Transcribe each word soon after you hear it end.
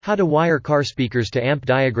How to wire car speakers to amp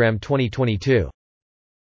diagram 2022.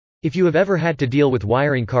 If you have ever had to deal with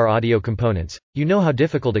wiring car audio components, you know how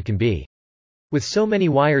difficult it can be. With so many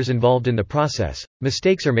wires involved in the process,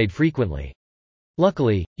 mistakes are made frequently.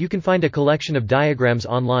 Luckily, you can find a collection of diagrams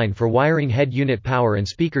online for wiring head unit power and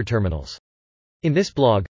speaker terminals. In this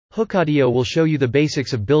blog, Hook Audio will show you the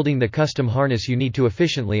basics of building the custom harness you need to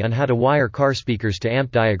efficiently on how to wire car speakers to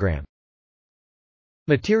amp diagram.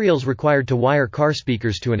 Materials required to wire car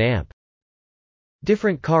speakers to an amp.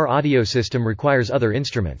 Different car audio system requires other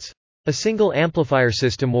instruments. A single amplifier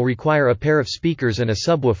system will require a pair of speakers and a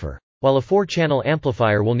subwoofer, while a 4-channel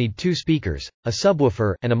amplifier will need 2 speakers, a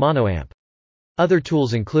subwoofer, and a monoamp. Other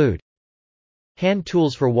tools include hand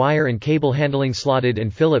tools for wire and cable handling, slotted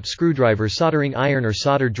and Phillips screwdriver, soldering iron or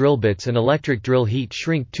solder drill bits, and electric drill, heat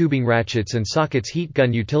shrink tubing, ratchets and sockets, heat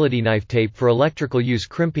gun, utility knife, tape for electrical use,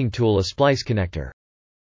 crimping tool, a splice connector.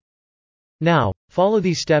 Now, follow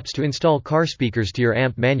these steps to install car speakers to your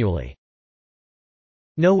amp manually.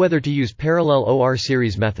 Know whether to use parallel or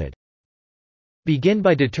series method. Begin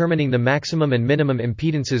by determining the maximum and minimum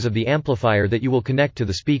impedances of the amplifier that you will connect to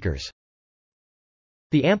the speakers.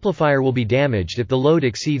 The amplifier will be damaged if the load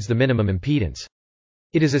exceeds the minimum impedance.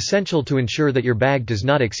 It is essential to ensure that your bag does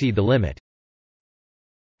not exceed the limit.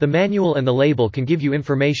 The manual and the label can give you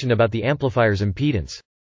information about the amplifier's impedance.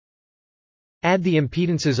 Add the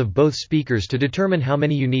impedances of both speakers to determine how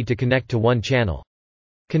many you need to connect to one channel.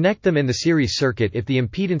 Connect them in the series circuit if the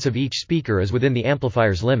impedance of each speaker is within the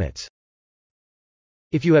amplifier's limits.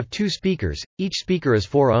 If you have 2 speakers, each speaker is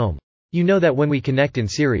 4 ohm. You know that when we connect in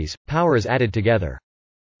series, power is added together.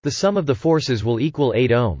 The sum of the forces will equal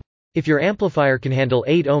 8 ohm. If your amplifier can handle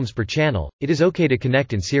 8 ohms per channel, it is okay to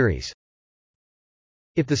connect in series.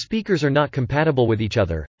 If the speakers are not compatible with each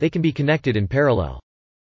other, they can be connected in parallel.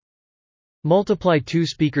 Multiply 2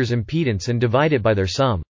 speakers' impedance and divide it by their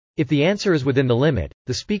sum. If the answer is within the limit,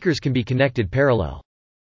 the speakers can be connected parallel.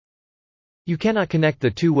 You cannot connect the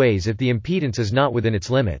 2 ways if the impedance is not within its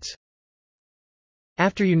limits.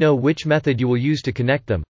 After you know which method you will use to connect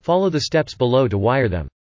them, follow the steps below to wire them.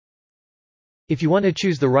 If you want to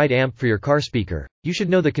choose the right amp for your car speaker, you should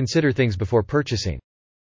know the consider things before purchasing.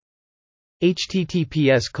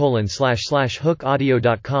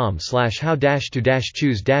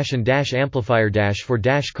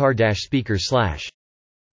 https://hook-audio.com/how-to-choose-and-amplifier-for-car-speakers/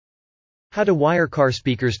 How to wire car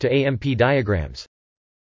speakers to AMP diagrams.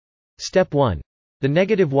 Step 1. The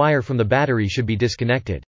negative wire from the battery should be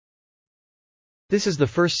disconnected. This is the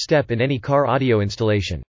first step in any car audio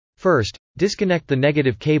installation. First, disconnect the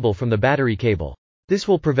negative cable from the battery cable. This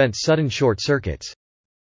will prevent sudden short circuits.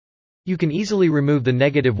 You can easily remove the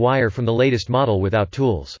negative wire from the latest model without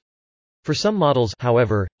tools. For some models,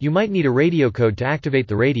 however, you might need a radio code to activate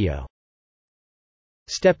the radio.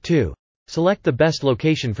 Step 2. Select the best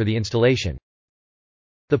location for the installation.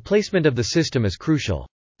 The placement of the system is crucial.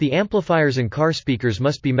 The amplifiers and car speakers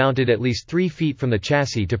must be mounted at least 3 feet from the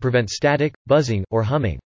chassis to prevent static, buzzing, or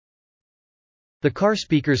humming. The car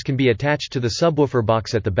speakers can be attached to the subwoofer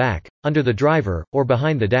box at the back, under the driver, or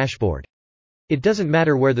behind the dashboard. It doesn't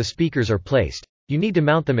matter where the speakers are placed, you need to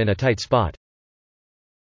mount them in a tight spot.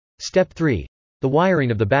 Step 3. The wiring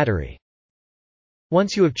of the battery.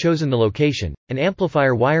 Once you have chosen the location, an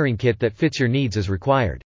amplifier wiring kit that fits your needs is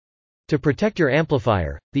required. To protect your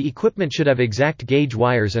amplifier, the equipment should have exact gauge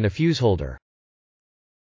wires and a fuse holder.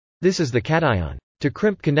 This is the cation. To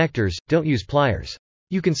crimp connectors, don't use pliers.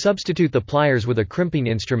 You can substitute the pliers with a crimping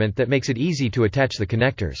instrument that makes it easy to attach the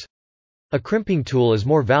connectors. A crimping tool is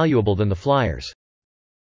more valuable than the pliers.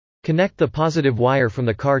 Connect the positive wire from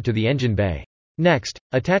the car to the engine bay. Next,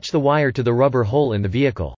 attach the wire to the rubber hole in the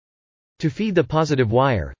vehicle. To feed the positive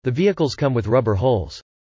wire, the vehicles come with rubber holes.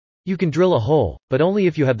 You can drill a hole, but only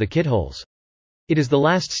if you have the kit holes. It is the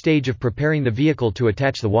last stage of preparing the vehicle to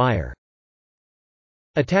attach the wire.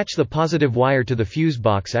 Attach the positive wire to the fuse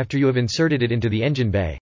box after you have inserted it into the engine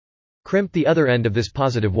bay. Crimp the other end of this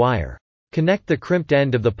positive wire. Connect the crimped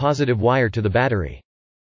end of the positive wire to the battery.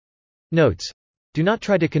 Notes: do not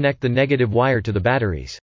try to connect the negative wire to the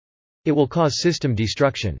batteries. It will cause system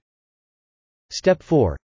destruction. Step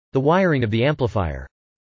 4. The wiring of the amplifier.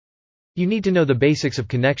 You need to know the basics of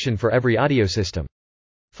connection for every audio system.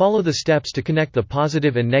 Follow the steps to connect the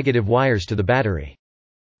positive and negative wires to the battery.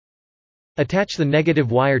 Attach the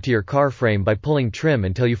negative wire to your car frame by pulling trim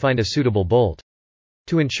until you find a suitable bolt.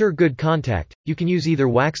 To ensure good contact, you can use either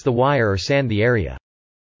wax the wire or sand the area.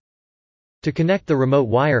 To connect the remote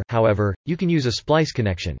wire, however, you can use a splice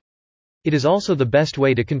connection. It is also the best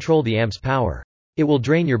way to control the amp's power. It will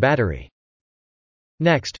drain your battery.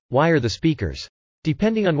 Next, wire the speakers.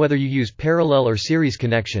 Depending on whether you use parallel or series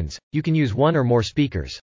connections, you can use one or more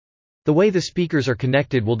speakers. The way the speakers are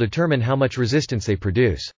connected will determine how much resistance they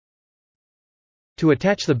produce. To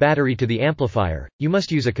attach the battery to the amplifier, you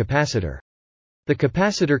must use a capacitor. The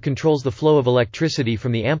capacitor controls the flow of electricity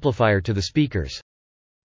from the amplifier to the speakers.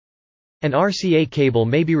 An RCA cable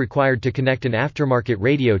may be required to connect an aftermarket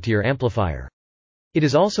radio to your amplifier. It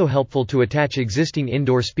is also helpful to attach existing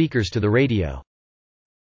indoor speakers to the radio.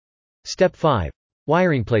 Step 5.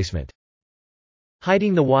 Wiring placement.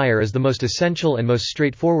 Hiding the wire is the most essential and most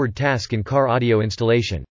straightforward task in car audio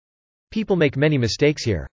installation. People make many mistakes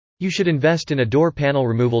here. You should invest in a door panel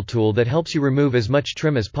removal tool that helps you remove as much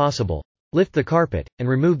trim as possible, lift the carpet, and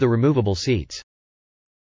remove the removable seats.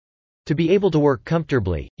 To be able to work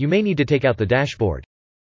comfortably, you may need to take out the dashboard.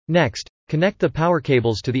 Next, connect the power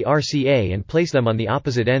cables to the RCA and place them on the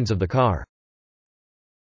opposite ends of the car.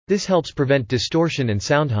 This helps prevent distortion and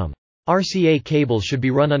sound hum. RCA cables should be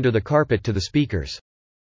run under the carpet to the speakers.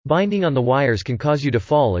 Binding on the wires can cause you to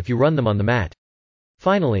fall if you run them on the mat.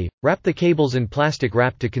 Finally, wrap the cables in plastic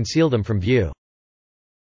wrap to conceal them from view.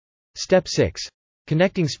 Step 6.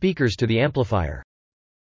 Connecting speakers to the amplifier.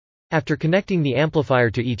 After connecting the amplifier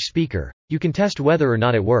to each speaker, you can test whether or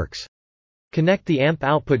not it works. Connect the amp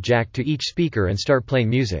output jack to each speaker and start playing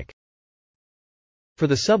music. For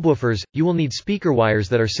the subwoofers, you will need speaker wires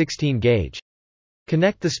that are 16 gauge.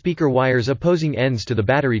 Connect the speaker wires opposing ends to the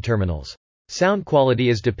battery terminals. Sound quality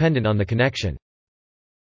is dependent on the connection.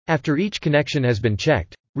 After each connection has been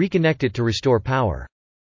checked, reconnect it to restore power.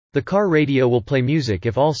 The car radio will play music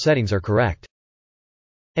if all settings are correct.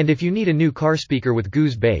 And if you need a new car speaker with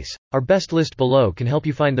Goose bass, our best list below can help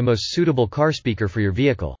you find the most suitable car speaker for your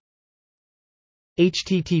vehicle.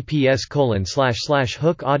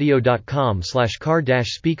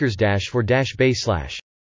 https://hookaudio.com/car-speakers-for-bass/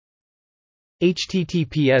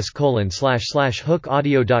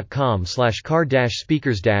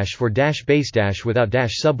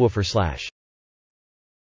 https://hookaudio.com/car-speakers-for-bass/.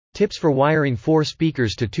 Tips for wiring 4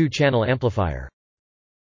 speakers to 2-channel amplifier.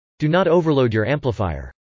 Do not overload your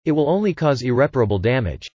amplifier. It will only cause irreparable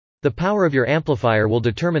damage. The power of your amplifier will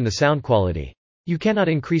determine the sound quality. You cannot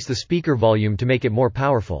increase the speaker volume to make it more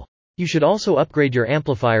powerful. You should also upgrade your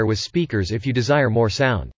amplifier with speakers if you desire more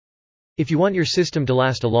sound. If you want your system to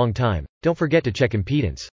last a long time, don't forget to check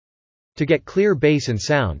impedance. To get clear bass and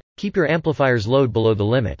sound, keep your amplifier's load below the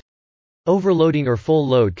limit. Overloading or full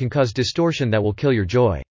load can cause distortion that will kill your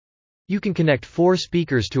joy. You can connect 4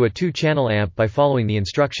 speakers to a 2-channel amp by following the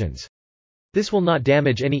instructions. This will not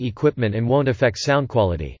damage any equipment and won't affect sound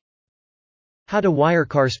quality. How to wire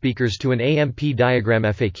car speakers to an AMP diagram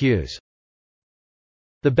FAQs.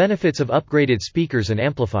 The benefits of upgraded speakers and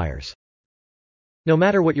amplifiers. No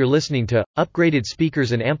matter what you're listening to, upgraded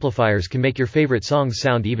speakers and amplifiers can make your favorite songs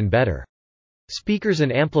sound even better. Speakers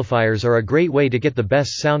and amplifiers are a great way to get the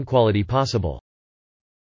best sound quality possible.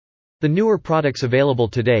 The newer products available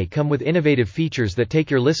today come with innovative features that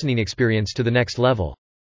take your listening experience to the next level.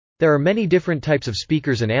 There are many different types of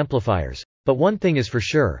speakers and amplifiers, but one thing is for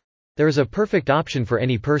sure. There is a perfect option for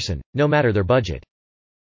any person, no matter their budget.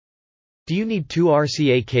 Do you need 2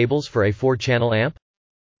 RCA cables for a 4-channel amp?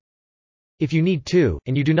 If you need 2,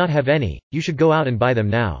 and you do not have any, you should go out and buy them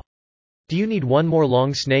now. Do you need 1 more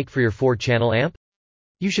long snake for your 4-channel amp?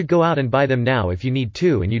 You should go out and buy them now if you need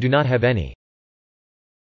 2 and you do not have any.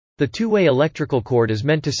 The 2-way electrical cord is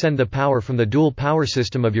meant to send the power from the dual power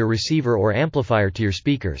system of your receiver or amplifier to your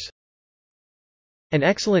speakers. An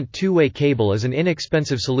excellent 2-way cable is an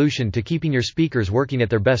inexpensive solution to keeping your speakers working at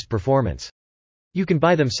their best performance. You can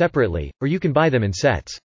buy them separately, or you can buy them in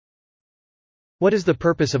sets. What is the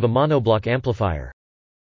purpose of a monoblock amplifier?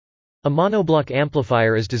 A monoblock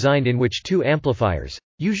amplifier is designed in which 2 amplifiers,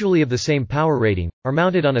 usually of the same power rating, are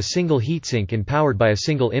mounted on a single heatsink and powered by a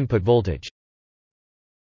single input voltage.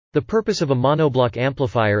 The purpose of a monoblock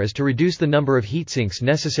amplifier is to reduce the number of heatsinks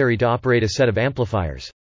necessary to operate a set of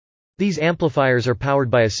amplifiers. These amplifiers are powered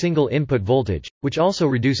by a single input voltage, which also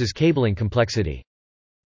reduces cabling complexity.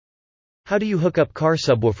 How do you hook up car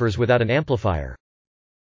subwoofers without an amplifier?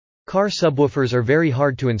 Car subwoofers are very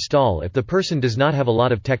hard to install if the person does not have a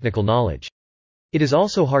lot of technical knowledge. It is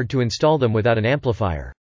also hard to install them without an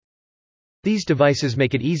amplifier. These devices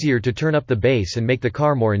make it easier to turn up the bass and make the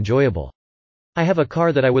car more enjoyable. I have a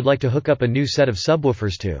car that I would like to hook up a new set of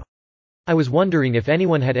subwoofers to. I was wondering if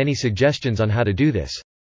anyone had any suggestions on how to do this.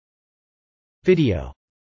 Video.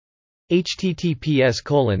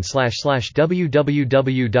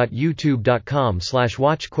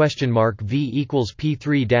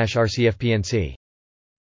 https://www.youtube.com/watch?v=p3-rcfpnc.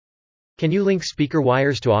 Can you link speaker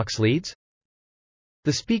wires to aux leads?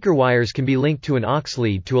 The speaker wires can be linked to an aux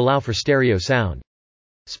lead to allow for stereo sound.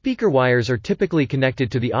 Speaker wires are typically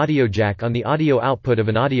connected to the audio jack on the audio output of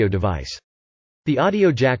an audio device. The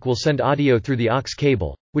audio jack will send audio through the aux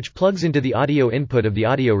cable, which plugs into the audio input of the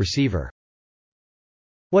audio receiver.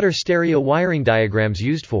 What are stereo wiring diagrams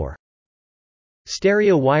used for?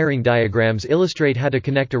 Stereo wiring diagrams illustrate how to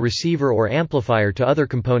connect a receiver or amplifier to other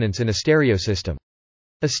components in a stereo system.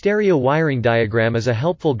 A stereo wiring diagram is a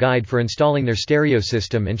helpful guide for installing their stereo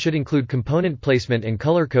system and should include component placement and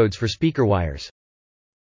color codes for speaker wires.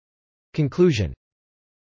 Conclusion.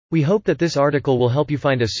 We hope that this article will help you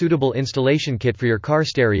find a suitable installation kit for your car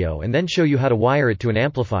stereo and then show you how to wire it to an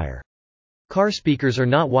amplifier. Car speakers are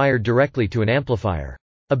not wired directly to an amplifier.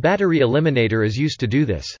 A battery eliminator is used to do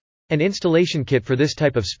this. An installation kit for this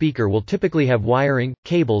type of speaker will typically have wiring,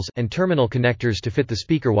 cables, and terminal connectors to fit the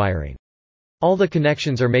speaker wiring. All the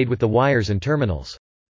connections are made with the wires and terminals.